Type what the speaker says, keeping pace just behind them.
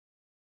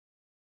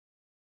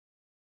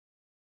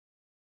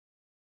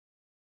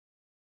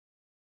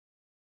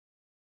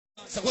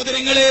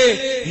സഹോദരങ്ങളെ,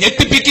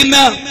 ഞെട്ടിപ്പിക്കുന്ന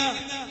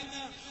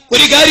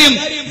ഒരു കാര്യം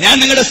ഞാൻ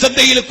നിങ്ങളുടെ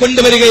ശ്രദ്ധയിൽ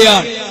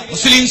കൊണ്ടുവരികയാണ്.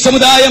 മുസ്ലിം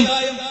സമുദായം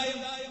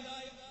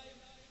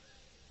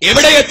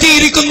എവിടെ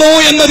എത്തിയിരിക്കുന്നു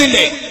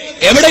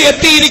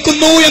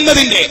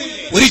എന്നതിന്റെ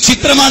ഒരു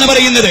ചിത്രമാണ്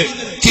പറയുന്നത്.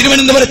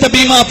 തിരുവനന്തപുരത്തെ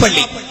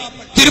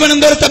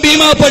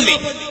ഭീമാപ്പള്ളി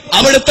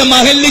അവിടുത്തെ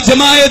മഹല്ലി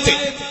ജമായത്ത്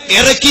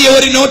ഇറക്കിയ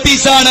ഒരു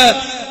നോട്ടീസാണ്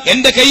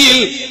എന്റെ കയ്യിൽ.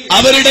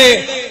 അവരുടെ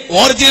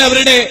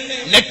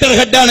ലെറ്റർ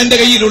ഹെഡാണ് എന്റെ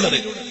കയ്യിലുള്ളത്.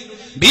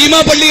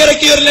 ഭീമാപ്പള്ളി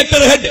ഇറക്കിയ ഒരു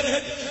ലെറ്റർ ഹെഡ്.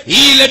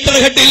 ഈ ലെറ്റർ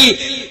ഹെഡിൽ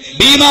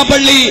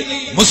ഭീമാപ്പള്ളി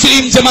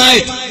മുസ്ലിം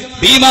ജമായത്ത്,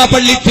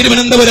 ഭീമാപ്പള്ളി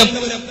തിരുവനന്തപുരം,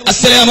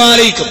 അസ്സലാമു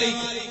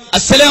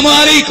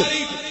അലൈക്കും.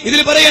 ഇതിൽ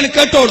പറയാൻ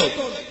കേട്ടോളൂ,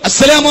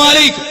 അസ്സലാമു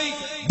അലൈക്കും.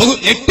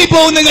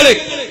 ഞെട്ടിപ്പോവും നിങ്ങള്.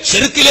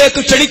 ശിർക്കിലേക്ക്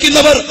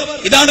ക്ഷണിക്കുന്നവർ,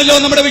 ഇതാണല്ലോ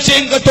നമ്മുടെ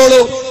വിഷയം. കേട്ടോളൂ,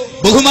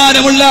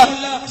 ബഹുമാനമുള്ള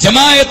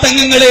ജമായത്ത്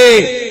അംഗങ്ങളെ,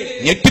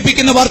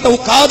 ഞെട്ടിപ്പിക്കുന്ന വാർത്ത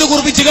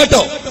കാതുകൂർപ്പിച്ച്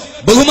കേട്ടോ.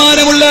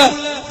 ബഹുമാനമുള്ള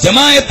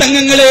ജമായത്ത്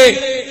അംഗങ്ങളെ,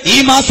 ഈ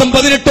മാസം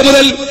 18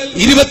 മുതൽ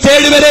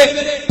 27 വരെ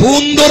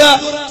പൂന്തുറ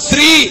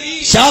ശ്രീ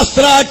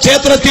ശാസ്ത്ര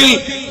ക്ഷേത്രത്തിൽ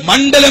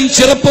മണ്ഡലം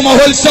ചിറപ്പ്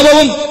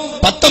മഹോത്സവവും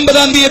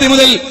 19-ാം തീയതി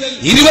മുതൽ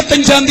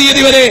 25-ാം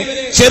തീയതി വരെ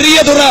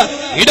ചെറിയതുറ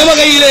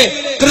ഇടവകയിലെ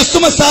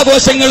ക്രിസ്തുമസ്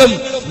ആഘോഷങ്ങളും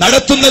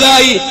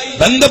നടത്തുന്നതായി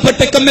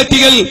ബന്ധപ്പെട്ട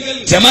കമ്മിറ്റികൾ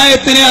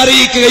ജമായത്തിനെ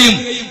അറിയിക്കുകയും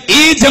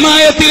ഈ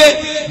ജമായത്തിലെ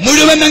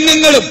മുഴുവൻ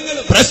അംഗങ്ങളും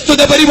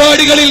പ്രസ്തുത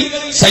പരിപാടികളിൽ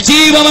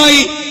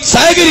സജീവമായി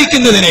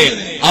സഹകരിക്കുന്നതിന്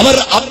അവർ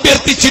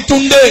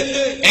അഭ്യർത്ഥിച്ചിട്ടുണ്ട്.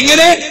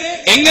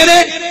 എങ്ങനെ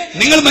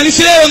നിങ്ങൾ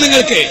മനസ്സിലായോ?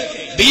 നിങ്ങൾക്ക്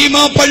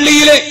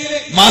ഭീമാപ്പള്ളിയിലെ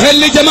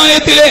മഹല്ല്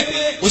ജമായത്തിലെ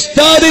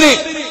ഉസ്താദിന്,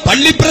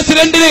 പള്ളി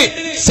പ്രസിഡന്റിന്,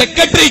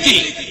 സെക്രട്ടറിക്ക്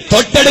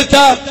തൊട്ടടുത്ത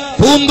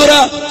പൂന്തുറ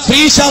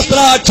ശ്രീശാസ്ത്ര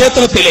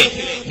ക്ഷേത്രത്തിലെ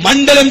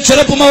മണ്ഡലം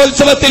ചെറുപ്പ്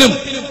മഹോത്സവത്തിനും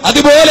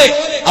അതുപോലെ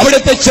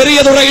അവിടുത്തെ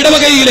ചെറിയതുറ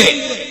ഇടവകയിലെ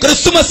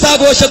ക്രിസ്തുമസ്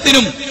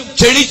ആഘോഷത്തിനും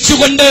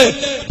ക്ഷണിച്ചുകൊണ്ട്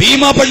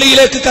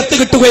ഭീമാപ്പള്ളിയിലേക്ക് കത്ത്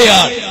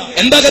കിട്ടുകയാണ്.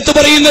 എന്താ കത്ത്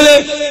പറയുന്നത്?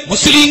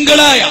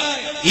 മുസ്ലിങ്ങളായ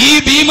ഈ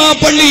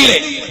ഭീമാപ്പള്ളിയിലെ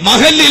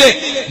മഹല്ലിലെ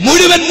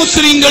മുഴുവൻ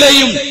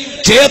മുസ്ലിങ്ങളെയും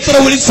ക്ഷേത്ര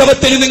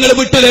ഉത്സവത്തിന് നിങ്ങൾ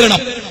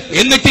വിട്ടുതരണം.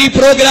 എന്നിട്ട് ഈ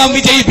പ്രോഗ്രാം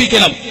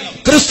വിജയിപ്പിക്കണം.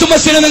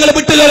 ക്രിസ്തുമസിന് നിങ്ങൾ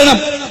വിട്ടുതരണം.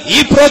 ഈ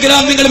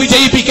പ്രോഗ്രാം നിങ്ങൾ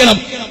വിജയിപ്പിക്കണം.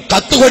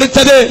 കത്ത്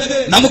കൊടുത്തത്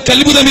നമുക്ക്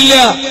അത്ഭുതമില്ല.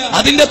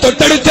 അതിന്റെ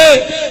തൊട്ടടുത്ത്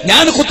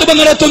ഞാൻ ഖുത്ബ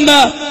നടത്തുന്ന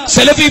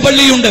സലഫി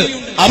പള്ളിയുണ്ട്,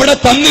 അവിടെ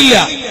തന്നില്ല.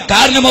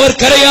 കാരണം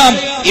അവർക്കറിയാം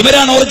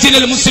ഇവരാണ്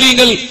ഒറിജിനൽ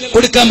മുസ്ലിങ്ങൾ,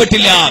 കൊടുക്കാൻ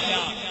പറ്റില്ല.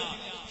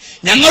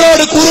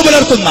 ഞങ്ങളോട് കൂറു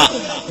പുലർത്തുന്ന,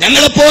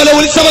 ഞങ്ങളെപ്പോലെ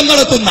ഉത്സവം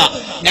നടത്തുന്ന,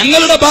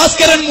 ഞങ്ങളുടെ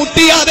ഭാസ്കരൻ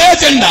മുട്ടിയ അതേ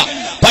ചെണ്ട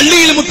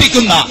പള്ളിയിൽ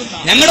മുട്ടിക്കുന്ന,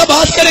 ഞങ്ങളുടെ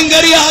ഭാസ്കരൻ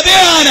കയറിയ അതേ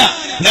ആന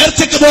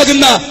നേർച്ചയ്ക്ക്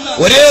പോകുന്ന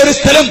ഒരേ ഒരു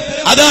സ്ഥലം,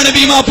 അതാണ്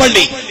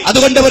ഭീമാപ്പള്ളി.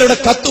 അതുകൊണ്ട് അവരുടെ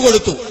കത്ത്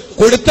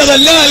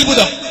കൊടുത്തതല്ല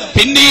അത്ഭുതം.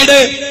 പിന്നീട്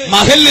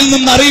മഹലിൽ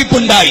നിന്ന്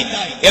അറിയിപ്പുണ്ടായി.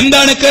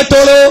 എന്താണ്?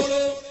 കേട്ടോളൂ.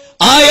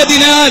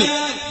 ആയതിനാൽ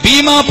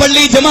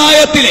ഭീമാപ്പള്ളി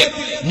ജമായത്തിലെ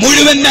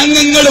മുഴുവൻ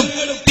അംഗങ്ങളും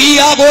ഈ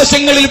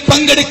ആഘോഷങ്ങളിൽ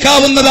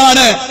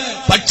പങ്കെടുക്കാവുന്നതാണ്.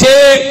 പക്ഷേ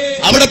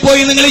അവിടെ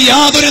പോയി നിങ്ങൾ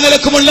യാതൊരു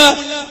നിലക്കുമുള്ള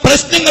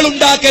പ്രശ്നങ്ങൾ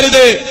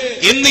ഉണ്ടാക്കരുത്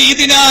എന്ന്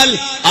ഇതിനാൽ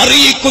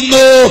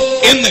അറിയിക്കുന്നു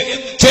എന്ന്.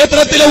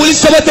 ക്ഷേത്രത്തിലെ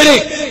ഉത്സവത്തിന്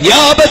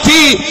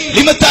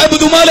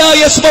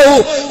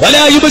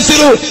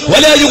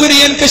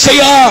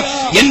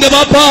എന്റെ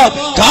ബാപ്പ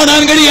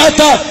കാണാൻ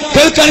കഴിയാത്ത,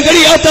 കേൾക്കാൻ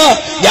കഴിയാത്ത,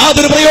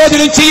 യാതൊരു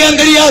പ്രയോജനം ചെയ്യാൻ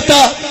കഴിയാത്ത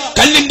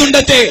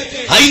കല്ലിൻതുണ്ടത്തെ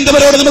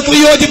ഹൈന്ദവരോട് നമുക്ക്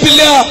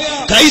വിയോജിപ്പില്ല,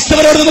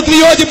 ക്രൈസ്തവരോട് നമുക്ക്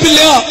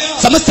വിയോജിപ്പില്ല,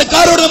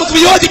 സമസ്തക്കാരോട് നമുക്ക്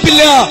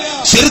വിയോജിപ്പില്ല.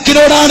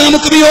 ശിർക്കിനോടാണ്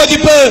നമുക്ക്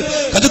വിയോജിപ്പ്.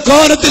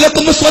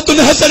 കദ്കാനത്തിലക്കും ഉസ്വത്തുൻ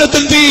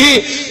ഹസനത്തുൻ ഫീഹി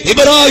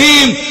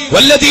ഇബ്രാഹിം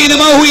വല്ലദീന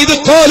മാഹു ഇദ്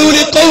ഖാലൂ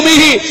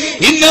ലിഖൗമിഹി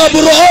ഇന്നാ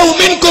ബുറാഉ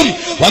മിൻകും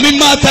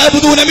വമിമ്മാ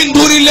തഅബുദൂന മിൻ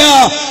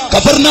ദൂനില്ലാഹ്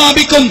കഫർനാ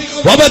ബികും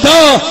വബദാ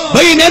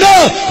ബൈനനാ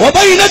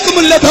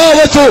വബൈനകുമുൽ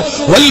ലദാവതു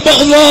വൽ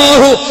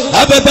ബഗ്ളാഹു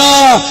അബദാ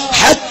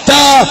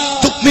ഹത്താ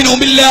തുഅ്മിനൂ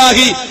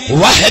ബില്ലാഹി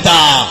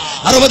വഹദാ.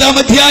 60-ാം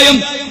അധ്യായം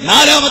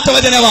 4-ാമത്തെ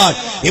വചനമാണ്.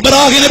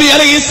 ഇബ്രാഹിം നബി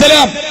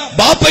അലൈഹിസ്സലാം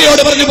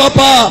ബാപ്പയോട് പറഞ്ഞു,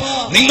 ബാപ്പ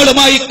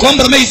നിങ്ങളുമായി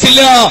കോംപ്രമൈസ്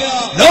ഇല്ല,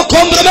 നോ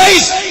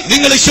കോംപ്രമൈസ്.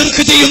 നിങ്ങൾ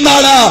ശിർക്ക് ചെയ്യുന്ന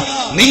ആളാ,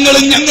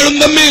 നിങ്ങളും ഞങ്ങളും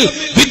തമ്മിൽ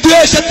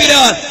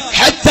വിദ്വേഷത്തിലാണ്.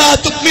 ഹത്താ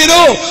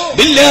തുഅ്മിനൂ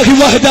ബില്ലാഹി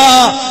വഹദാ,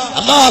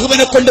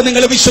 അല്ലാഹുവിനെ കൊണ്ട്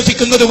നിങ്ങൾ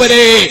വിശ്വസിക്കുന്നത്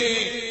വരെ.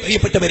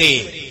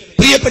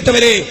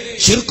 പ്രിയപ്പെട്ടവരെ,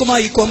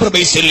 ശിർക്കുമായി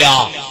കോംപ്രമൈസ് ഇല്ല.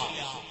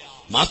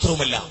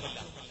 മാത്രവുമല്ല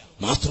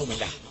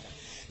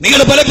നിങ്ങൾ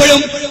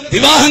പലപ്പോഴും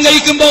വിവാഹം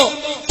കഴിക്കുമ്പോ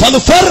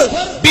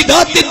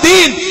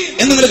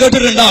എന്ന് നിങ്ങൾ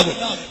കേട്ടിട്ടുണ്ടാകും.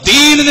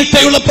 ദീന്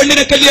നിഷ്ഠയുള്ള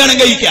പെണ്ണിനെ കല്യാണം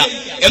കഴിക്കുക.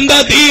 എന്താ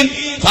ദീൻ?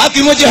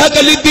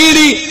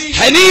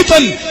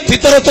 ഹനീഫൻ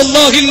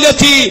ഫിത്രത്തുല്ലാഹി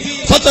അല്ലതി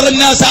ഫതറ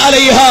الناس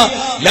عليها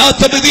لا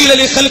تبديل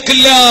لخلق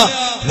الله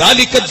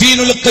ذلك الدين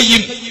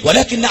القيم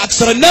ولكن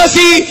اكثر الناس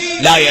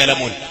لا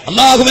يعلمون.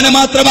 അല്ലാഹുവിനെ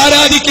മാത്രം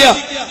ആരാധിക്കുക,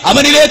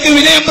 അവനിലേക്ക്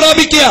വിനയം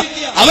പ്രാപിക്കുക,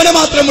 അവനെ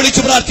മാത്രം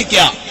വിളിച്ചു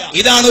പ്രാർത്ഥിക്കുക.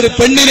 ഇതാണ് ഒരു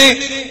പെണ്ണിനെ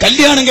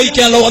കല്യാണം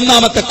കഴിക്കാനുള്ള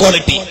ഒന്നാമത്തെ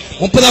ക്വാളിറ്റി.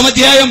 30-ാം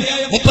അധ്യായം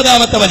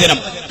 30-ാമത്തെ വചനം.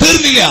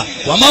 തീർന്നില്ല.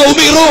 വമാ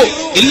ഉമിറു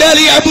ഇല്ലാ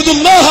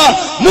ലിയഅബ്ദുല്ലാഹ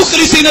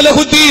മുഖ്ലിസീന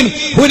ലഹുദ്ദീൻ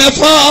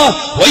ഹുനഫാ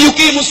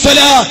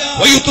വയുഖീമുസ്സലാ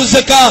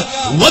വയുതുസ്സകാ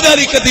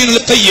വദാലിക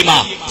ദീനുൽ ഖയ്യിമ.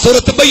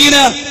 സൂറത്ത് ബയ്യിന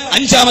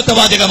 5-ാമത്തെ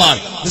വാചകമാണ്.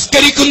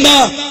 നിസ്കരിക്കുന്ന,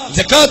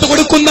 സകാത്ത്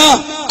കൊടുക്കുന്ന,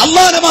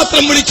 അല്ലാഹനെ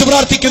മാത്രം വിളിച്ചു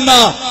പ്രാർത്ഥിക്കുന്ന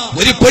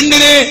ഒരു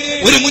പെണ്ണിനെ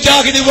ഒരു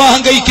മുജാഹിദ്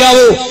വിവാഹം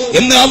കഴിക്കാവൂ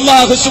എന്ന്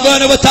അല്ലാഹു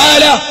സുബ്ഹാനഹു വ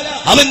തആല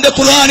അവന്റെ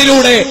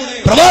ഖുർആനിലൂടെ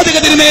പ്രവാചക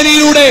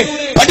തിരുമേനിയിലൂടെ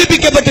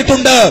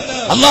പഠിപ്പിക്കപ്പെട്ടിട്ടുണ്ട്.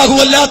 അല്ലാഹു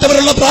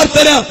അല്ലാത്തവരുള്ള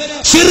പ്രാർത്ഥന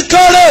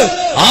ശിർക്കാണ്.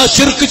 ആ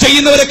ശിർക്ക്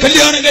ചെയ്യുന്നവരെ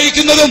കല്യാണം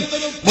കഴിക്കുന്നതും,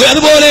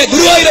 അതുപോലെ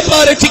ഗുരുവായൂരപ്പ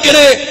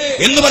രക്ഷിക്കണേ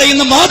എന്ന്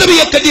പറയുന്ന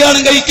മാധവിയെ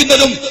കല്യാണം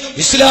കഴിക്കുന്നതും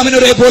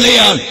ഇസ്ലാമിനൊരേ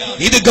പോലെയാണ്.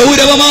 ഇത്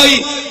ഗൗരവമായി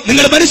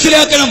നിങ്ങൾ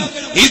മനസ്സിലാക്കണം.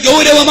 ഈ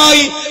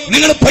ഗൗരവമായി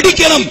നിങ്ങൾ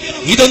പഠിക്കണം.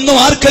 ഇതൊന്നും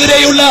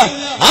ആർക്കെതിരെയുള്ള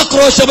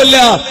ആക്രോശമല്ല,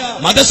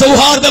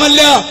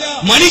 മതസൗഹാർദ്ദമല്ല,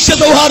 മനുഷ്യ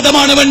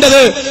സൗഹാർദ്ദമാണ്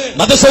വേണ്ടത്.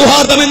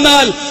 മതസൗഹാർദ്ദം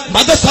എന്നാൽ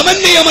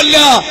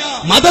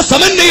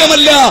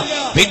മതസമന്വയമല്ല,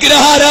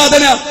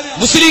 വിഗ്രഹാരാധന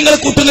മുസ്ലിങ്ങൾ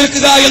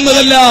കൂട്ടുനിൽക്കുക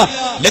എന്നതല്ല.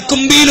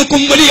 ലക്കും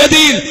ദീനുക്കും വലിയ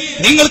ദീൻ,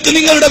 നിങ്ങൾക്ക്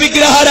നിങ്ങളുടെ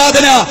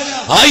വിഗ്രഹാരാധന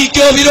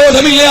ആയിക്കോ,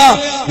 വിരോധമില്ല.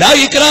 ലാ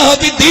ഇക്റാഹ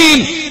ഫിദ്ദീൻ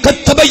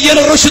ഖദ് തബയ്യന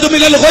റുശ്ദു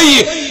മിനൽ ഗയ്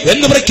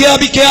എന്ന്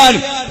പ്രഖ്യാപിക്കാൻ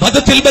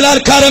മതത്തിൽ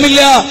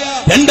ബലാത്കാരമില്ല.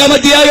 2-ാം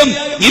അധ്യായം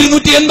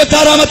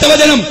 286-ാമത്തെ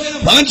വചനം.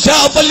 വമൻ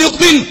ശാഅ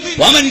ഫൽയുഖ്മിൻ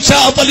വമൻ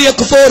ശാഅ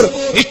ഫൽയക്ഫുർ.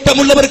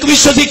 ഇഷ്ടമുള്ളവർക്ക്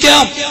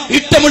വിശ്വസിക്കാം,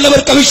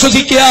 ഇഷ്ടമുള്ളവർക്ക്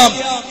അവിശ്വസിക്കാം.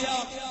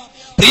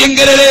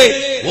 പ്രിയങ്കരരെ,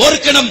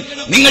 ഓർക്കണം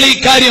നിങ്ങൾ ഈ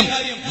കാര്യം.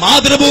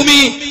 മാതൃഭൂമി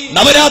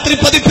നവരാത്രി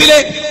പതിപ്പിലെ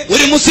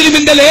ഒരു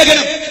മുസ്ലിമിന്റെ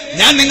ലേഖനം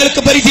ഞാൻ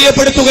നിങ്ങൾക്ക്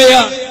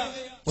പരിചയപ്പെടുത്തുകയാണ്.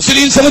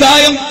 മുസ്ലിം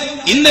സമുദായം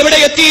ഇന്നെവിടെ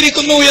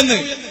എത്തിയിരിക്കുന്നു എന്ന്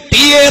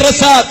ടി.എ.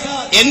 റസാദ്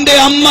എന്റെ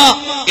അമ്മ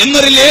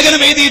എന്നൊരു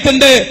ലേഖനം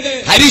എഴുതിയിട്ടുണ്ട്.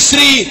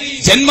 ഹരിശ്രീ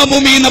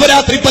ജന്മഭൂമി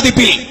നവരാത്രി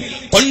പതിപ്പിൽ.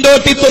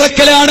 കൊണ്ടോട്ടി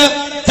തുറക്കലാണ്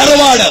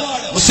തറവാട്.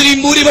 മുസ്ലിം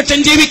ഭൂരിപക്ഷം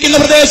ജീവിക്കുന്ന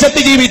പ്രദേശത്ത്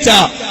ജീവിച്ച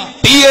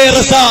ടി.എ.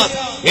 റസാദ്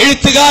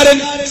എഴുത്തുകാരൻ,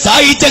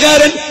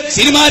 സാഹിത്യകാരൻ,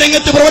 സിനിമാ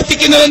രംഗത്ത്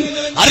പ്രവർത്തിക്കുന്നവൻ,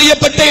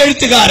 അറിയപ്പെട്ട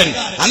എഴുത്തുകാരൻ,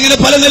 അങ്ങനെ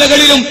പല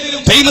നിലകളിലും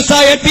ഫേമസ്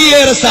ആയ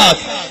ടി.എ.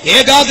 റസാദ്.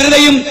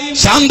 ഏകാഗ്രതയും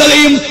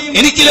ശാന്തതയും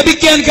എനിക്ക്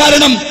ലഭിക്കാൻ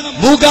കാരണം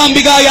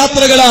മൂകാംബിക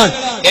യാത്രകളാണ്.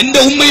 എന്റെ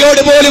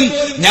ഉമ്മയോട് പോലും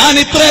ഞാൻ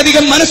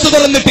ഇത്രയധികം മനസ്സ്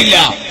തുറന്നിട്ടില്ല.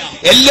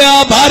 എല്ലാ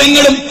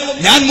ഭാരങ്ങളും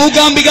ഞാൻ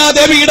മൂകാംബിക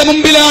ദേവിയുടെ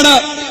മുമ്പിലാണ്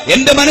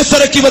എന്റെ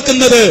മനസ്സിറക്കി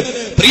വെക്കുന്നത്.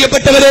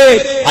 പ്രിയപ്പെട്ടവരെ,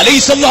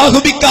 അലൈസല്ലാഹു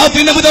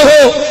ബിക്കാഫിൻ അബ്ദഹു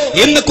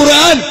എന്ന്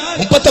ഖുർആൻ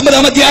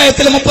 39-ാം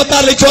അധ്യായത്തിൽ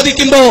 36-ൽ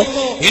ചോദിക്കുമ്പോ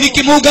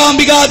എനിക്ക്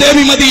മൂകാംബിക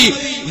ദേവി മതി,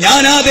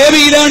 ഞാൻ ആ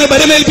ദേവിയിലാണ്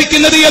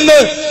ബലമേൽപ്പിക്കുന്നത് എന്ന്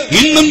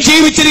ഇന്നും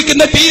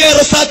ജീവിച്ചിരിക്കുന്ന ടി.എ.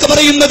 റസാഖ്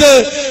പറയുന്നത്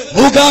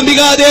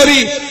മൂകാംബിക ദേവി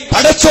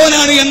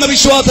പടച്ചോനാണ് എന്ന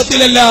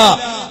വിശ്വാസത്തിലല്ല.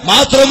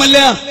 മാത്രമല്ല,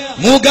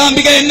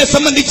 മൂകാംബിക എന്നെ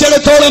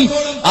സംബന്ധിച്ചിടത്തോളം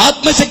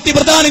ആത്മശക്തി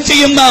പ്രദാനം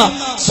ചെയ്യുന്ന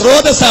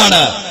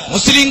സ്രോതസ്സാണ്.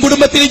 മുസ്ലിം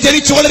കുടുംബത്തിൽ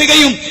ജനിച്ചു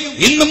വളരുകയും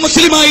ഇന്നും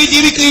മുസ്ലിമായി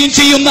ജീവിക്കുകയും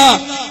ചെയ്യുന്ന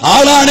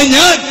ആളാണ്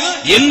ഞാൻ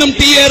എന്നും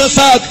ടി.എ.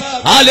 റസാഖ്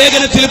ആ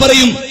ലേഖനത്തിൽ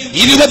പറയും.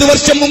 20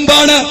 വർഷം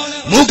മുമ്പാണ്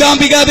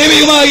മൂകാംബിക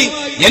ദേവിയുമായി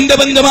എന്റെ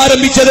ബന്ധം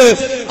ആരംഭിച്ചത്.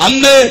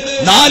 അന്ന്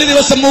 4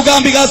 ദിവസം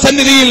മൂകാംബിക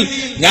സന്നിധിയിൽ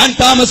ഞാൻ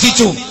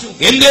താമസിച്ചു.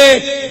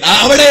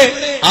 അവിടെ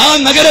ആ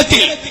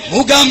നഗരത്തിൽ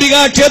മൂകാംബിക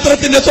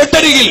ക്ഷേത്രത്തിന്റെ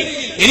തൊട്ടരികിൽ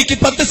എനിക്ക്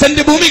 10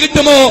 സെന്റ് ഭൂമി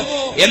കിട്ടുമോ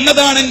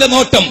എന്നതാണ് എന്റെ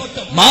നോട്ടം.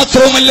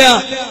 മാത്രവുമല്ല,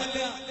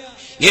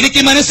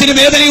 എനിക്ക് മനസ്സിന്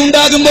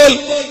വേദനയുണ്ടാകുമ്പോൾ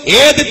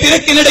ഏത്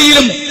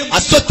തിരക്കിനിടയിലും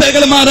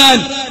അസ്വസ്ഥതകൾ മാറാൻ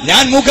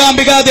ഞാൻ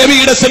മൂകാംബിക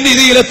ദേവിയുടെ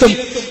സന്നിധിയിലെത്തും.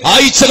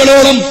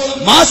 ആഴ്ചകളോളം,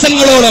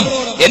 മാസങ്ങളോളം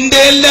എന്റെ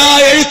എല്ലാ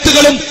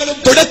എഴുത്തുകളും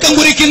തുടക്കം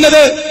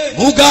കുറിക്കുന്നത്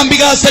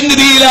മൂകാംബിക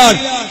സന്നിധിയിലാണ്.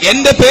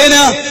 എന്റെ പേന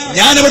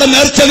ഞാനവിടെ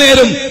നേർച്ച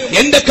നേരും,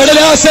 എന്റെ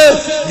കടലാസ്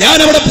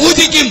ഞാനവിടെ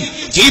പൂജിക്കും.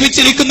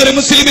 ജീവിച്ചിരിക്കുന്ന ഒരു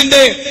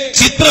മുസ്ലിമിന്റെ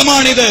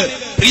ചിത്രമാണിത്.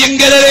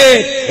 പ്രിയങ്കരരെ,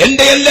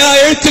 എന്റെ എല്ലാ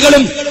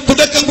എഴുത്തുകളും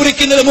തുടക്കം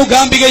കുറിക്കുന്നത്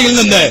മൂകാംബികയിൽ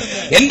നിന്ന്.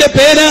 എന്റെ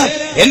പേന,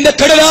 എന്റെ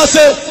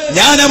കടലാസ്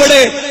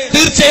ഞാനവിടെ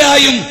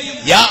തീർച്ചയായും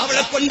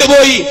അവിടെ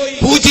കൊണ്ടുപോയി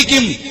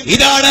പൂജിക്കും.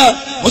 ഇതാണ്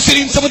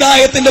മുസ്ലിം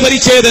സമുദായത്തിന്റെ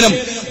പരിച്ഛേദനം.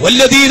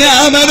 വല്ലദീന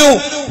ആമനു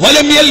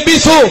വലം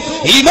യൽബിസു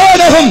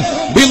ഈമാനഹും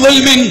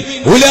ബിളുൽമിൻ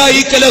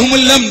ഉലൈക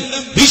ലഹുൽ അംൻ.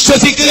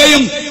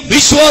 വിശ്വസിക്കുകയും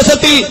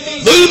വിശ്വാസത്തിൽ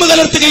ദുൽമ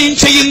കലർത്തുകയും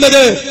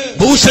ചെയ്യുന്നത്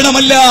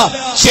ഭൂഷണമല്ല,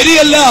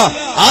 ശരിയല്ല.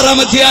 6-ാം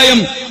അധ്യായം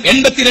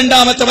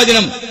 82-ാമത്തെ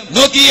വചനം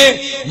നോക്കിയേ.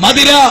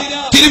 മദിര,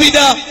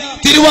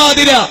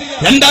 തിരുവാതിര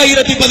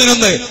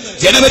 2011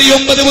 ജനുവരി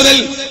 9 മുതൽ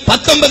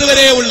 19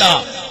 വരെയുള്ള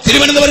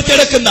തിരുവനന്തപുരത്ത്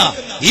നടക്കുന്ന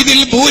ഇതിൽ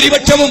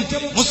ഭൂരിപക്ഷവും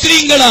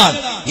മുസ്ലിങ്ങളാണ്.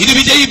 ഇത്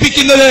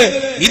വിജയിപ്പിക്കുന്നത്,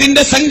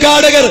 ഇതിന്റെ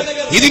സംഘാടകർ,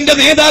 ഇതിന്റെ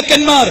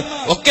നേതാക്കന്മാർ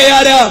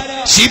ഒക്കെയാരാ?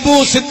 ഷിബു,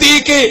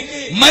 സിദ്ദീഖ്,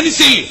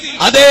 മൻസിൽ,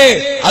 അതെ,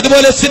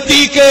 അതുപോലെ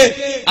സിദ്ദീഖ്,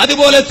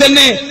 അതുപോലെ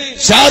തന്നെ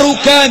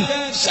ഷാറൂഖ് ഖാൻ,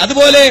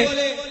 അതുപോലെ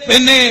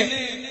പിന്നെ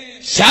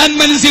ഷാൻ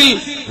മൻസിൽ,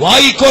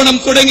 വായിക്കോണം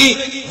തുടങ്ങി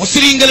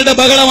മുസ്ലിങ്ങളുടെ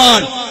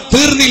ബഹളമാണ്.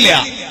 തീർന്നില്ല.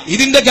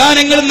 ഇതിന്റെ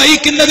ഗാനങ്ങൾ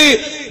നയിക്കുന്നത്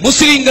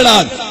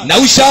മുസ്ലിങ്ങളാണ്.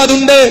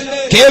 നൌഷാദുണ്ട്,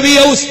 കെ.വി.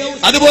 ഹൗസ്,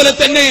 അതുപോലെ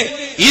തന്നെ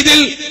ഇതിൽ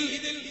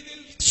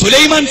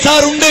സുലൈമാൻ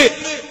സാറുണ്ട്,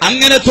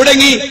 അങ്ങനെ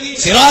തുടങ്ങി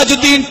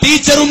സിറാജുദ്ദീൻ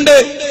ടീച്ചറുണ്ട്.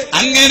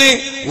 അങ്ങനെ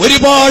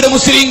ഒരുപാട്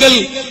മുസ്ലിങ്ങൾ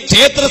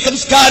ക്ഷേത്ര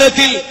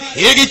സംസ്കാരത്തിൽ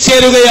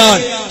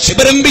ഏകിച്ചേരുകയാണ്.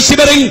 ശിബിരം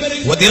ബിശിബറിൻ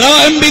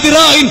വദിറാഇൻ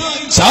ബിദിറാഇൻ,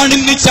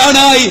 ചാണിന്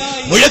ചാണായി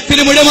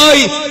മുഴത്തിന്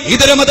മുഴമായി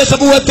ഇതര മത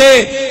സമൂഹത്തെ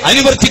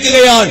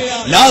അനുവർത്തിക്കുകയാണ്.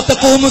 ലാ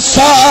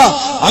തഖൂമുസ്സാ,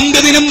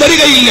 അന്ത്യദിനം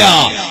വരികയില്ല.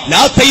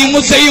 ലാത്തയും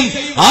ഉസ്സയും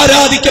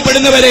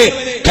ആരാധിക്കപ്പെടുന്നവരെ,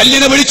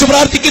 കല്ലിനെ വിളിച്ചു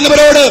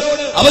പ്രാർത്ഥിക്കുന്നവരോട്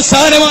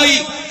അവസാനമായി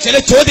ചില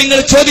ചോദ്യങ്ങൾ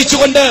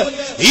ചോദിച്ചുകൊണ്ട്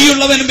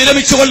ഈയുള്ളവൻ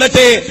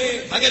വിരമിച്ചുകൊള്ളട്ടെ.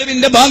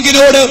 മഗ്‌രിബിന്റെ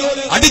ബാങ്കിനോട്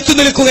അടുത്തു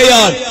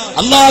നിൽക്കുകയാണ്.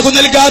 അല്ലാഹു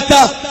നൽകാത്ത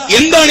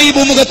എന്താണ് ഈ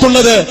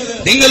ഭൂമുഖത്തുള്ളത്?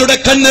 നിങ്ങളുടെ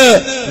കണ്ണ്,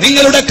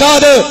 നിങ്ങളുടെ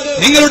കാത്,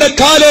 നിങ്ങളുടെ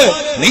കാല്,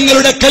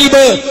 നിങ്ങളുടെ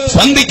കൽബ്,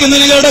 സ്പന്ദിക്കുന്ന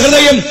നിങ്ങളുടെ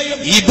ഹൃദയം,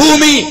 ഈ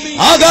ഭൂമി,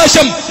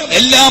 ആകാശം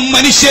എല്ലാം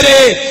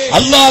മനുഷ്യരെ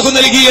അല്ലാഹു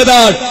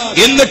നൽകിയതാണ്.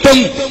 എന്നിട്ടും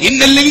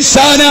ഇന്നൽ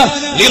ഇൻസാന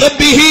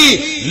ലിറബ്ബിഹി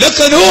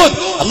ലകനൂദ്,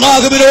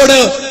 അല്ലാഹുവിനോട്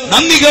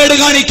നന്ദികേട്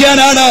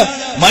കാണിക്കാനാണ്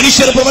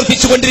മനുഷ്യർ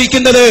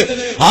പ്രവർത്തിച്ചുകൊണ്ടിരിക്കുന്നത്.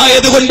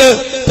 ആയതുകൊണ്ട്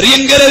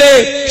പ്രിയങ്കരരെ,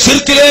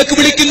 ശിർക്കിലേക്ക്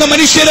വിളിക്കുന്ന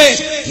മനുഷ്യരെ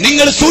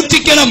നിങ്ങൾ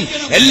സൂക്ഷിക്കണം.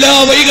 എല്ലാ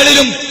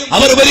വഴികളിലും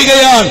അവർ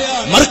വരികയാണ്.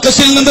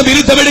 മർക്കസിൽ നിന്ന്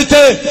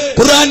ബിരുദമെടുത്ത്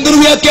ഖുർആൻ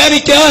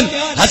ദുർവ്യാഖ്യാനിക്കാൻ,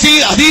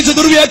 ഹദീസ്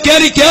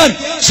ദുർവ്യാഖ്യാനിക്കാൻ,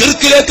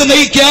 ശിർക്കിലേക്ക്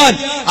നയിക്കാൻ,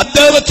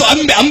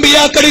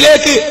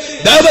 അമ്പിയാക്കളിലേക്ക്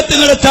ദഅവത്ത്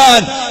നടത്താൻ,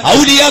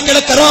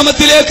 ഔലിയാക്കളെ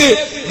കറാമത്തിലേക്ക്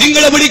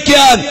നിങ്ങളെ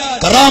വിളിക്കാൻ,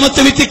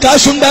 കറാമത്ത് വിറ്റ്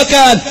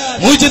കാശുണ്ടാക്കാൻ,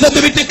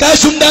 മുഅ്ജിസത്ത് വിറ്റ്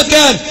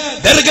കാശുണ്ടാക്കാൻ,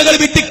 ദർഗകൾ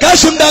വിറ്റ്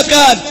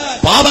കാശുണ്ടാക്കാൻ,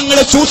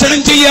 പാവങ്ങളെ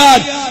ചൂഷണം ചെയ്യാൻ,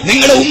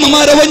 നിങ്ങളെ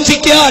ഉമ്മമാരെ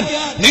വഞ്ചിക്കാൻ,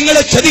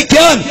 നിങ്ങളെ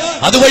ചതിക്കാൻ,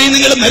 അതുവഴി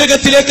നിങ്ങളെ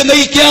നരകത്തിലേക്ക്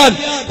നയിക്കാൻ.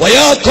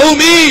 വയാ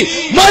ഖൗമി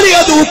മാലി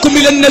അദൂകും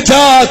ഇലൻ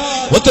നജാത്ത്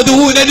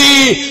വതദൂനനി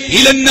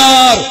ഇലൻ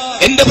നാർ.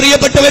 എന്റെ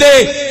പ്രിയപ്പെട്ടവരെ,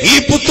 ഈ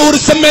പുത്തൂർ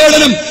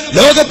സമ്മേളനം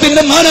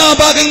ലോകത്തിന്റെ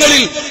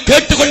നാനാഭാഗങ്ങളിൽ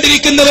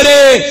കേട്ടുകൊണ്ടിരിക്കുന്നവരെ,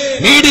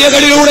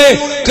 മീഡിയകളിലൂടെ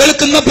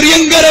കേൾക്കുന്ന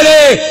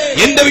പ്രിയങ്കരരെ,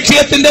 എന്റെ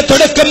വിഷയത്തിന്റെ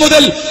തുടക്കം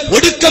മുതൽ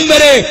ഒടുക്കം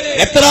വരെ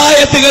എത്ര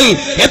ആയത്തുകൾ,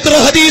 എത്ര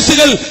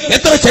ഹദീസുകൾ,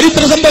 എത്ര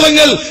ചരിത്ര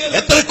സംഭവങ്ങൾ,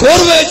 എത്ര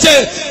കോർവെച്ച്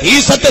ഈ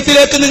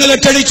സത്യത്തിലേക്ക് നിങ്ങളെ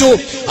ക്ഷണിച്ചു.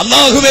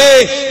 അല്ലാഹുവേ,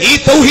 ഈ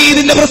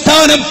തൗഹീദിന്റെ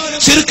പ്രസ്ഥാനം,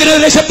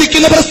 ശിർക്കിനെതിരെ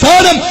ശബ്ദിക്കുന്ന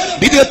പ്രസ്ഥാനം,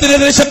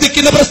 വിദ്യത്തിനെതിരെ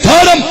ശബ്ദിക്കുന്ന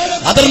പ്രസ്ഥാനം,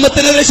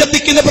 അധർമ്മത്തിനെതിരെ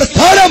ശബ്ദിക്കുന്ന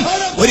പ്രസ്ഥാനം,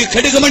 ഒരു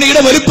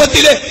കടുകുമണിയുടെ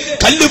വലുപ്പത്തില്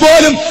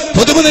കല്ലുപോലും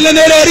പൊതുമുതല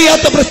നേരെ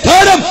അറിയാത്ത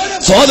പ്രസ്ഥാനം,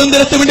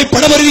 സ്വാതന്ത്ര്യത്തിന് വേണ്ടി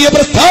പണമൊരുങ്ങിയ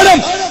പ്രസ്ഥാനം,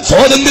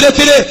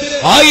 സ്വാതന്ത്ര്യത്തിന്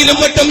 1000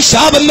 വട്ടം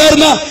ശാപം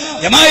നേർന്ന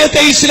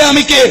ജമാഅത്തെ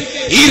ഇസ്ലാമിക്ക്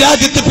ഈ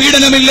രാജ്യത്ത്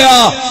പീഡനമില്ല.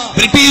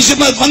 ബ്രിട്ടീഷ്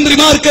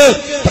മന്ത്രിമാർക്ക്,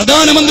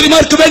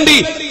 പ്രധാനമന്ത്രിമാർക്ക് വേണ്ടി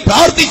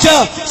പ്രാർത്ഥിച്ച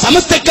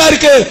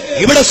സമസ്തക്കാർക്ക്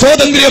ഇവിടെ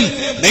സ്വാതന്ത്ര്യം.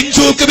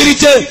 നെഞ്ചൂക്ക്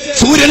വിരിച്ച്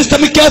സൂര്യൻ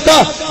സ്തമിക്കാത്ത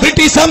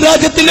ബ്രിട്ടീഷ്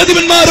സാമ്രാജ്യത്തിന്റെ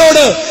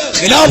അധിപന്മാരോട്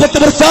ഖിലാഫത്ത്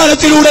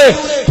പ്രസ്ഥാനത്തിലൂടെ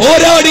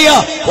പോരാടിയ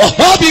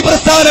വഹാബി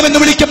പ്രസ്ഥാനം എന്ന്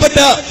വിളിക്കപ്പെട്ട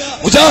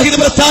മുജാഹിദ്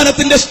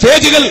പ്രസ്ഥാനത്തിന്റെ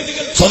സ്റ്റേജുകൾ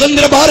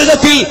സ്വതന്ത്ര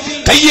ഭാരതത്തിൽ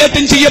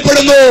കയ്യേറ്റം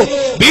ചെയ്യപ്പെടുന്നു,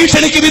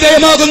 ഭീഷണിക്ക്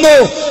വിധേയമാകുന്നു.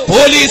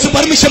 പോലീസ്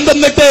പെർമിഷൻ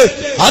തന്നിട്ട്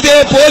അതേ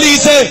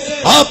പോലീസ്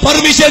ആ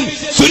പെർമിഷൻ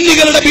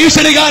സുന്നികളുടെ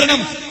ഭീഷണി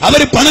കാരണം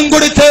അവർ പണം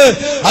കൊടുത്ത്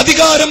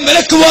അധികാരം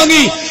വിലക്ക്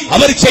വാങ്ങി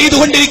അവർ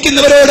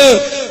ചെയ്തുകൊണ്ടിരിക്കുന്നവരോട്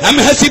അം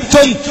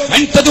ഹസിബ്തും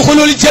അൻ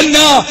തദ്ഖുലുൽ ജന്ന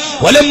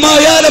വലമ്മാ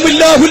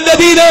യഅലമുല്ലാഹു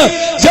അല്ലദീന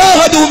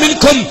ജാഹദൂ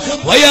മിൻകും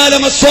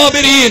വയഅലമസ്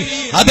സ്വാബിരീൻ.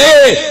 അതേ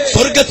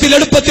സ്വർഗ്ഗത്തിൽ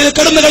എളുപ്പത്തിൽ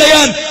കടന്നു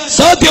കളയാൻ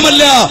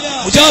സാധ്യമല്ല.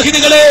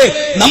 മുജാഹിദുകളെ,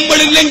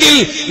 നമ്മളില്ലെങ്കിൽ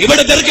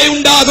ഇവിടെ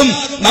ദർഗയുണ്ടാകും,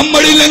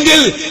 നമ്മളില്ലെങ്കിൽ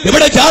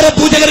ഇവിടെ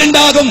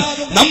ജാരപൂജകരുണ്ടാകും,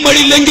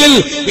 നമ്മളില്ലെങ്കിൽ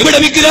ഇവിടെ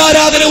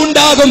വിഗ്രഹാരാധന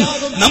ഉണ്ടാകും.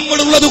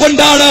 നമ്മളുള്ളത്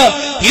കൊണ്ടാണ്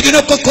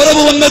ഇതിനൊക്കെ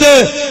കുറവ് വന്നത്.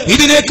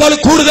 ഇതിനേക്കാൾ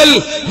കൂടുതൽ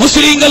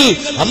മുസ്ലിങ്ങൾ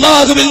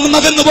അല്ലാഹുവിൽ നിന്ന്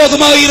അകന്നു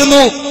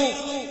പോകുമായിരുന്നു.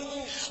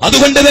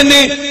 അതുകൊണ്ട്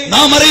തന്നെ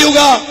നാം അറിയുക,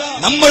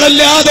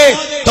 നമ്മളല്ലാതെ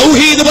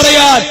തൗഹീദ്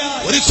പറയാൻ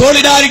ഒരു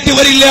സോളിഡാരിറ്റി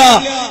വരില്ല.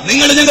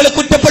 നിങ്ങൾ ഞങ്ങളെ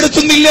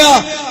കുറ്റപ്പെടുത്തുന്നില്ല,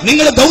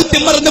 നിങ്ങൾ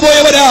ദൗത്യം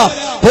മറന്നുപോയവരാ.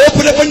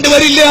 പോപ്പുലർ ഫണ്ട്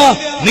വരില്ല,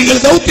 നിങ്ങൾ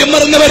ദൗത്യം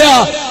മറന്നവരാ.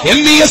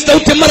 MVS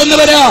ദൗത്യം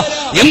മറന്നവരാ,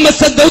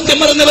 MSS ദൗത്യം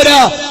മറന്നവരാ.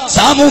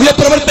 സാമൂഹ്യ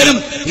പ്രവർത്തനം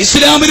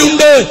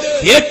ഇസ്ലാമിലുണ്ട്.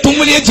 ഏറ്റവും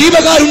വലിയ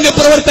ജീവകാരുണ്യ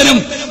പ്രവർത്തനം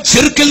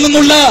ശിർക്കിൽ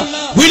നിന്നുള്ള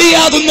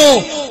വിളിയാകുന്നു,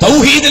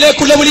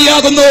 തൗഹീദിലേക്കുള്ള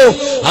വിളിയാകുന്നു.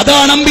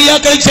 അതാണ്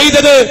അമ്പിയാക്കൾ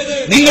ചെയ്തത്.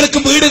 നിങ്ങൾക്ക്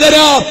വീട്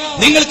തരാം,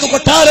 നിങ്ങൾക്ക്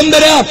കൊട്ടാരം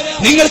തരാം,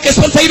 നിങ്ങൾക്ക്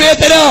എക്സ്പ്രസ് ഹൈവേ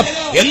തരാം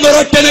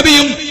എന്നൊരൊറ്റ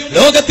നബിയും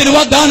ലോകത്തിന്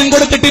വാഗ്ദാനം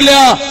കൊടുത്തിട്ടില്ല.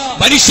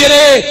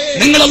 മനുഷ്യരെ,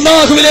 നിങ്ങൾ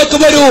അല്ലാഹുവിലേക്ക്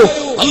വരൂ,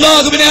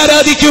 അല്ലാഹുവിനെ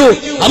ആരാധിക്കൂ,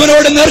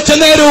 അവനോട് നേർച്ച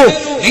നേരൂ.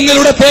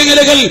 നിങ്ങളുടെ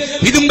തേങ്ങലുകൾ,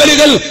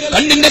 വിതുമ്പലുകൾ,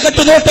 കണ്ണിന്റെ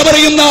കട്ടുനോട്ട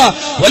പറയുന്ന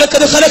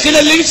വലഖദ്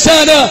ഖലഖനൽ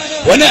ഇൻസാന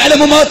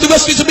വനഅലമു മാ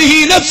തുവസ്വിസു ബിഹി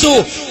നഫ്സു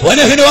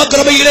വനഹ്നു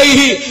അഖ്റബു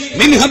ഇലൈഹി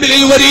മിൻ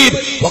ഹബ്ലിൽ വരീദ്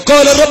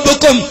വഖാല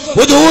റബ്ബുക്കും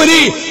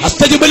ഉദൂനി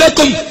അസ്തജിബ്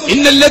ലക്കും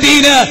ഇന്നൽ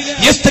ലദീന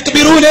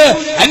യസ്തക്ബിറൂന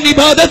അൻ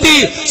ഇബാദതി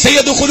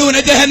സയദ്ഖുലൂന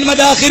ജഹന്നമ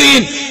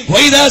ദാഖിരീൻ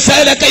വഇദാ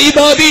സഅലക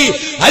ഇബാദി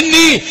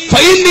അന്നി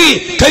ഫഇന്നി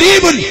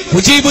ഖരീബുൻ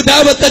ഉജീബു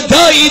ദഅവത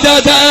ദാഇ ഇദാ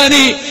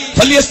ദഅാനി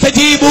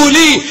فليستجيبوا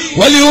لي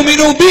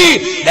وليؤمنوا بي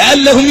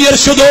لعلهم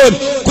يرشدون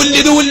قل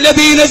ادعوا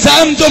الذين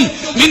زعمتم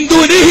من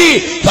دونه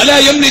فلا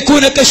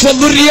يملكون كشف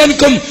الضر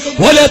عنكم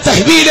ولا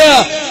تحويلا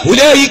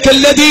أولئك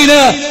الذين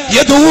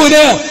يدعون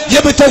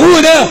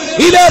يبتغون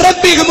إلى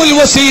ربهم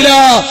الوسيلة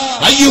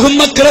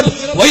أيهم أقرب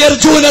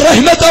ويرجون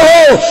رحمته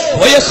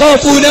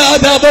ويخافون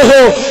عذابه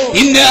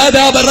إن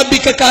عذاب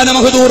ربك كان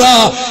مهجورا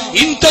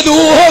إن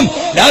تدعوهم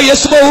لا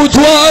يسمعوا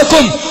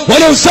دعاءكم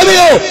ولو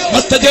سمعوا ما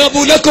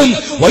استجابوا لكم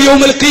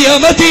ويوم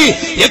القيامة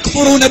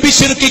يكفرون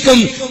بشرككم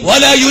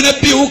ولا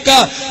ينبئك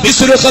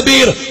مثل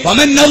خبير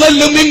ومن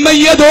أضل ممن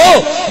يدعو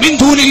من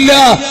دون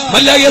الله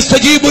من لا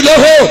يستجيب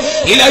له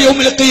إلى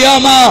يوم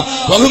القيامة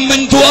وهم من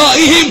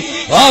دعائهم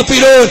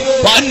غافلون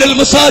وأن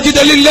المساجد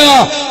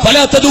لله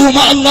فلا تدعوا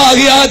مع الله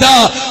أحدا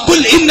قل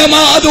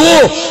إنما أدعو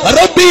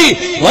ربي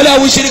ولا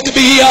أشرك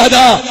به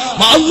أحدا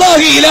مع الله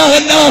إلها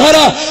آخر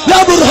لا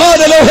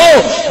برهان له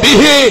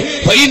به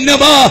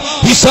فإنما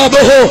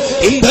حسابه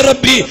عند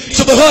ربي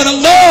سبحان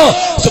الله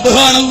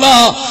سبحان الله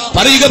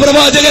പറയുക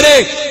പ്രവാചകരെ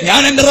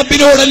ഞാൻ എന്റെ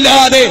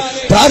റബ്ബിനോടല്ലാതെ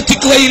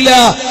പ്രാർത്ഥിക്കുകയില്ല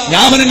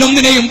ഞാൻ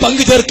ഒന്നിനെയും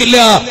പങ്കു ചേർക്കില്ല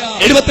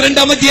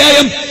 72-ാം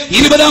അധ്യായം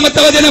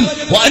 20-ാമത്തെ വചനം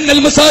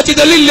വഅന്നൽ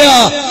മസാജിദ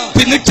ലില്ലാഹ്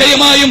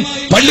നിശ്ചയമായും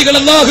പള്ളികൾ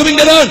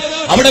അല്ലാഹുവിന്റേതാണ്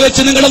അവിടെ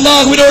വെച്ച് നിങ്ങൾ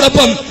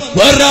അല്ലാഹുവിനോടൊപ്പം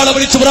വേറൊരാളെ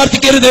വിളിച്ചു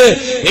പ്രാർത്ഥിക്കരുത്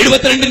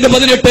 72-ന്റെ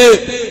 18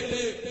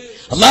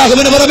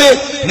 അല്ലാഹുവിന് പുറമെ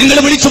നിങ്ങൾ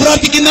വിളിച്ചു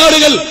പ്രാർത്ഥിക്കുന്ന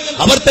ആളുകൾ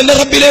അവർ തന്നെ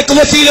റബ്ബിലേക്ക്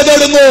വസീല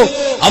തേടുന്നു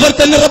അവർ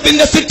തന്നെ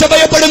റബ്ബിന്റെ ശിക്ഷ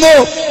ഭയപ്പെടുന്നു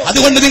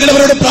അതുകൊണ്ട് നിങ്ങൾ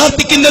അവരോട്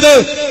പ്രാർത്ഥിക്കുന്നത്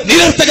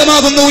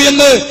നിരർത്ഥകമാകുന്നു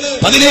എന്ന്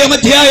 17-ാം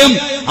അധ്യായം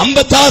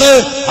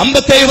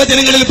 56-57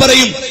 വചനങ്ങളിൽ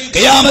പറയും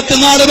ഖിയാമത്ത്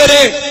നാൾ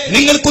വരെ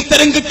നിങ്ങൾക്ക്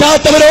ഉത്തരം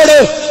കിട്ടാത്തവരോട്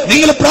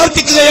നിങ്ങൾ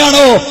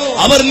പ്രാർത്ഥിക്കുകയാണോ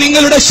അവർ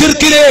നിങ്ങളുടെ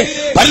ശിർക്കിനെ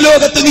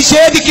പരലോകത്ത്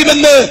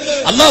നിഷേധിക്കുമെന്ന്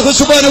അല്ലാഹു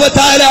സുബ്ഹാനഹു വ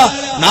തആല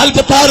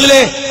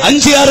 46-ലെ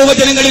 5-6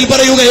 വചനങ്ങളിൽ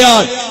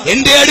പറയുകയാണ്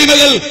എന്റെ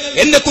അടിമകൾ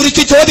എന്നെ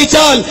കുറിച്ച്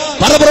ചോദിച്ചാൽ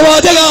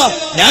പ്രവാചക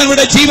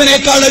ഞാനിവിടെ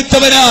ജീവനേക്കാൾ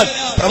അടുത്തവനാണ്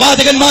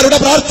പ്രവാചകന്മാരുടെ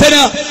പ്രാർത്ഥന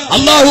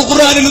അല്ലാഹു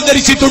ഖുർആനിൽ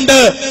ഉദ്ധരിച്ചിട്ടുണ്ട്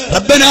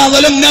റബ്ബനാ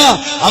വലംനാ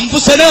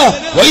അൻഫുസനാ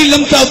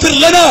വഇല്ലം തഗ്ഫിർ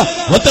ലനാ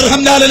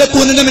വതർഹംനാ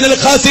ലനകൂനന്ന മിനൽ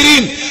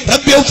ഖാസിരീൻ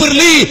റബ്ബി ഇഗ്ഫിർ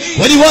ലീ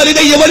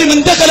വലിവാലിദയ്യ വലിമൻ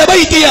ദഖല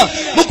ബൈതിയ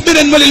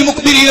മുഅ്മിനൻ വലിൽ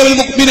മുഅ്മിനീന വൽ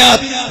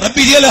മുഅ്മിനാത്ത്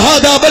റബ്ബി ജഅൽ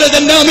ഹാദാ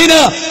ബലദൻ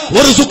ആമിനാ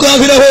വർസുഖ്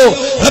അഹ്ലഹു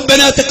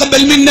റബ്ബനാ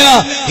തഖബ്ബൽ മിന്നാ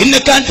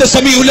ഇന്നക അൻത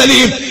സമീഉൽ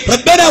അലീം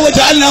റബ്ബനാ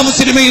വജഅൽനാ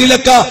മുസ്ലിമീന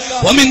ലക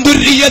വമിൻ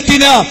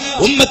ദുർരിയ്യതിനാ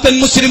ഉമ്മത്തൻ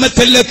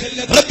മുസ്ലിമത്തൻ ലക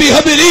റബ്ബി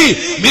ഹബ് ലീ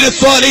മിനസ്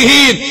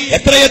സ്വാലിഹീൻ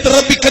എത്രയെത്ര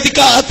ربي قد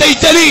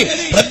آتيتني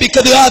ربي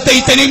قد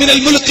آتيتني من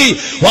الملك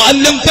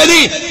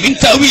وعلمتني من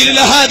تأويل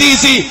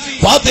الأحاديث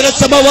فاطر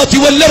السماوات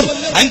والأرض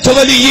أنت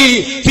ولي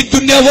في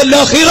الدنيا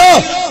والآخرة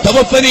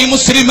توفني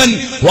مسلما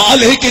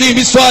وألحقني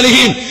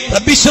بالصالحين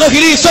ربي اشرح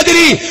لي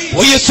صدري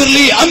ويسر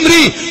لي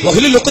أمري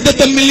واحلل عقدة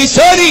من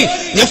لساني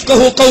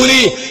يفقهوا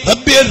قولي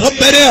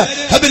ربنا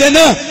هب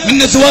لنا من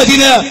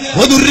أزواجنا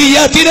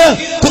وذرياتنا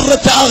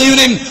قرة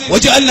أعين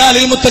واجعلنا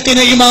للمتقين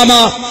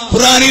إماما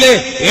ഖുർആനിലെ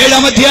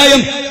 7-ാം അധ്യായം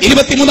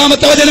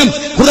 23-ാമത്തെ വചനം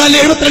ഖുർആനിലെ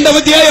 72-ാം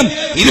അധ്യായം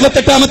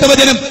 28-ാമത്തെ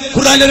വചനം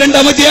ഖുർആനിലെ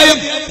 2-ാം അധ്യായം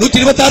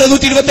 126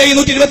 127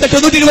 128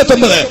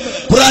 129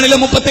 ഖുർആനിലെ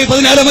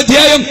 16-ാം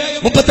അധ്യായം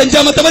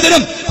 35-ാമത്തെ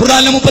വചനം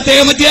ഖുർആനിലെ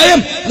 37-ാം അധ്യായം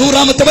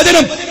 100-ാമത്തെ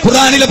വചനം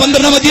ഖുർആനിലെ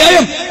 12-ാം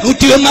അധ്യായം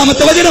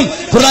 101-ാമത്തെ വചനം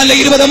ഖുർആനിലെ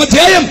 20-ാം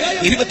അധ്യായം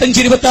 25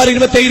 26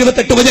 27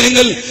 28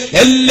 വചനങ്ങൾ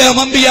എല്ലാം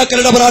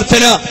അമ്പിയാക്കളുടെ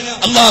പ്രാർത്ഥന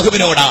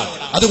അല്ലാഹുവിനോടാണ്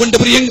അതുകൊണ്ട്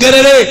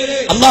പ്രിയങ്കരരെ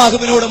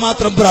അല്ലാഹുവിനോട്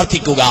മാത്രം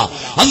പ്രാർത്ഥിക്കുക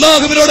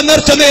അല്ലാഹുവിനോട്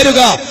നേർച്ച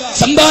നേരുക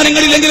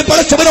സന്താനങ്ങളില്ലെങ്കിൽ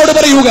പടച്ചവനോട്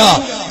പറയുക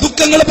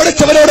ദുഃഖങ്ങൾ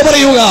പടച്ചവനോട്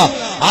പറയുക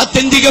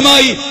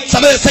ആത്യന്തികമായി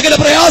സകല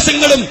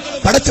പ്രയാസങ്ങളും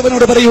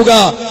പടച്ചവനോട് പറയുക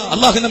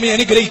അല്ലാഹു നമ്മെ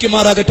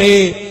അനുഗ്രഹിക്കുമാറാകട്ടെ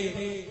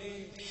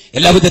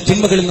എല്ലാവിധ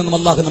തിന്മകളിൽ നിന്നും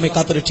അല്ലാഹു നമ്മെ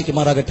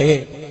കാത്തുരക്ഷിക്കുമാറാകട്ടെ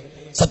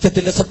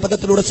സത്യത്തിന്റെ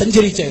സത്പഥത്തിലൂടെ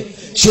സഞ്ചരിച്ച്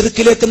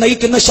ശിർക്കിലേക്ക്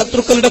നയിക്കുന്ന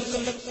ശത്രുക്കളുടെ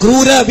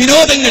ക്രൂര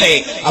വിനോദങ്ങളെ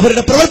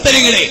അവരുടെ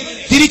പ്രവർത്തനങ്ങളെ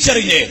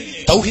തിരിച്ചറിഞ്ഞ്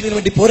തൗഹീദിനു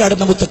വേണ്ടി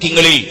പോരാടുന്ന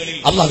മുത്തഖീങ്ങളിൽ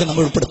അല്ലാഹു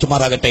നമ്മെ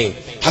ഉൾപ്പെടുത്തുമാറാകട്ടെ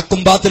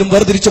ഹക്കും ബാത്തിലും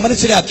വേർതിരിച്ച്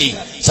മനസ്സിലാക്കി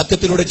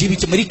സത്യത്തിലൂടെ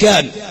ജീവിച്ച്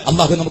മരിക്കാൻ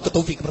അല്ലാഹു നമുക്ക്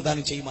തൗഫീഖ്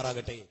പ്രദാനം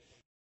ചെയ്യുമാറാകട്ടെ